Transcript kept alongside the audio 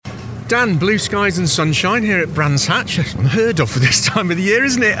Dan, blue skies and sunshine here at Brands Hatch. Unheard of for this time of the year,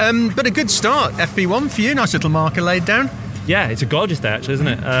 isn't it? But a good start, FP1 for you. Nice little marker laid down. Yeah, it's a gorgeous day actually, isn't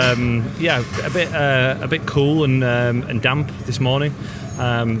it? A bit cool and damp this morning.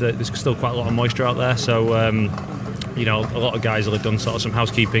 There's still quite a lot of moisture out there, so a lot of guys will have done sort of some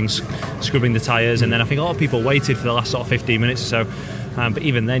housekeeping, scrubbing the tyres, and then I think a lot of people waited for the last sort of 15 minutes or so. But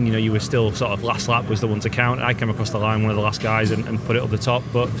even then, you were still sort of last lap was the one to count. I came across the line, one of the last guys, and put it up the top.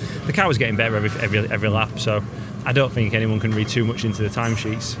 But the car was getting better every lap, so I don't think anyone can read too much into the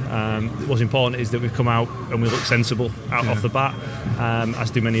timesheets. What's important is that we've come out and we look sensible off the bat, as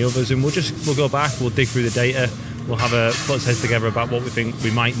do many others. And we'll go back, we'll dig through the data, we'll have put heads together about what we think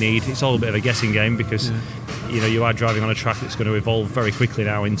we might need. It's all a bit of a guessing game because you are driving on a track that's going to evolve very quickly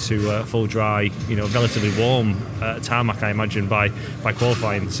now into full dry, relatively warm tarmac, I imagine, by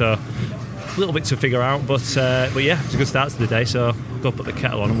qualifying. So a little bit to figure out, but yeah, it's a good start to the day. So go put the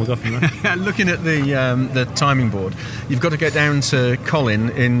kettle on and we'll go from there. Looking at the timing board, you've got to get down to Colin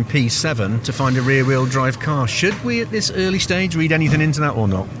in P7 to find a rear-wheel drive car. Should we, at this early stage, read anything into that or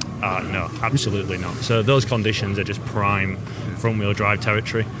not? No, absolutely not. So those conditions are just prime front-wheel drive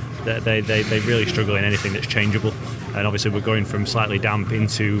territory. They really struggle in anything that's changeable, and obviously we're going from slightly damp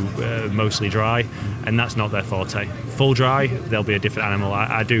into mostly dry, and that's not their forte. Full dry, they'll be a different animal.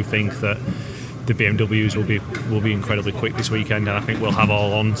 I do think that the BMWs will be incredibly quick this weekend, and I think we'll have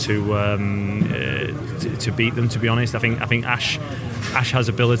all on to beat them. To be honest, I think Ash has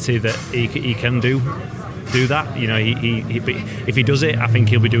ability that he can do that. If he does it, I think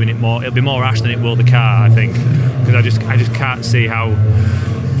he'll be doing it more. It'll be more Ash than it will the car, I think, because I just can't see how.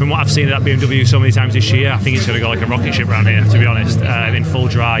 From what I've seen of that BMW so many times this year, I think it's going to go like a rocket ship around here, to be honest, in full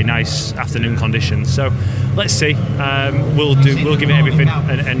dry, nice afternoon conditions. So let's see. We'll give it everything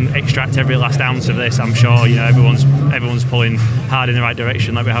and extract every last ounce of this. I'm sure everyone's pulling hard in the right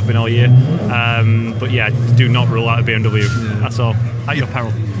direction like we have been all year. But yeah, do not rule out a BMW. That's all. At your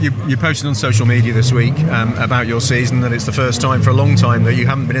peril. You posted on social media this week about your season, that it's the first time for a long time that you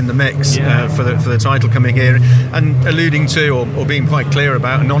haven't been in the mix for the title coming here, and alluding to or being quite clear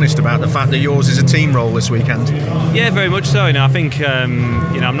about and honest about the fact that yours is a team role this weekend. Yeah, very much so. I think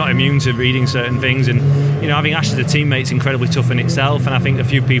I'm not immune to reading certain things, and having Ash as a teammate's incredibly tough in itself. And I think a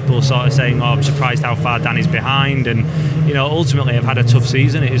few people sort of saying, "Oh, I'm surprised how far Danny's behind," and ultimately I've had a tough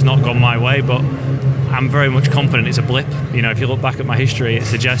season. It has not gone my way, but I'm very much confident it's a blip. If you look back at my history, it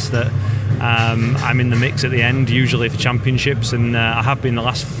suggests that I'm in the mix at the end, usually for championships, and I have been the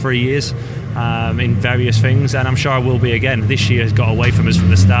last 3 years in various things, and I'm sure I will be again. This year has got away from us from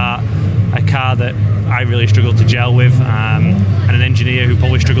the start. A car that I really struggled to gel with, and an engineer who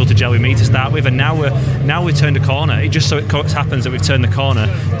probably struggled to gel with me to start with, and now we've turned a corner. It just so happens that we've turned the corner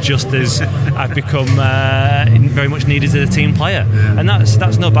just as I've become very much needed as a team player, and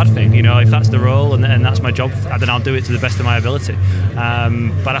that's no bad thing. If that's the role and that's my job, then I'll do it to the best of my ability.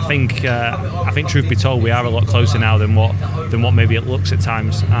 But I think truth be told, we are a lot closer now than what maybe it looks at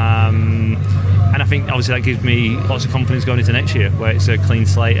times. And I think obviously that gives me lots of confidence going into next year, where it's a clean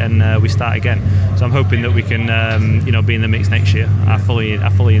slate and we start again. So I'm hoping that we can, be in the mix next year. I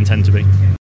fully intend to be.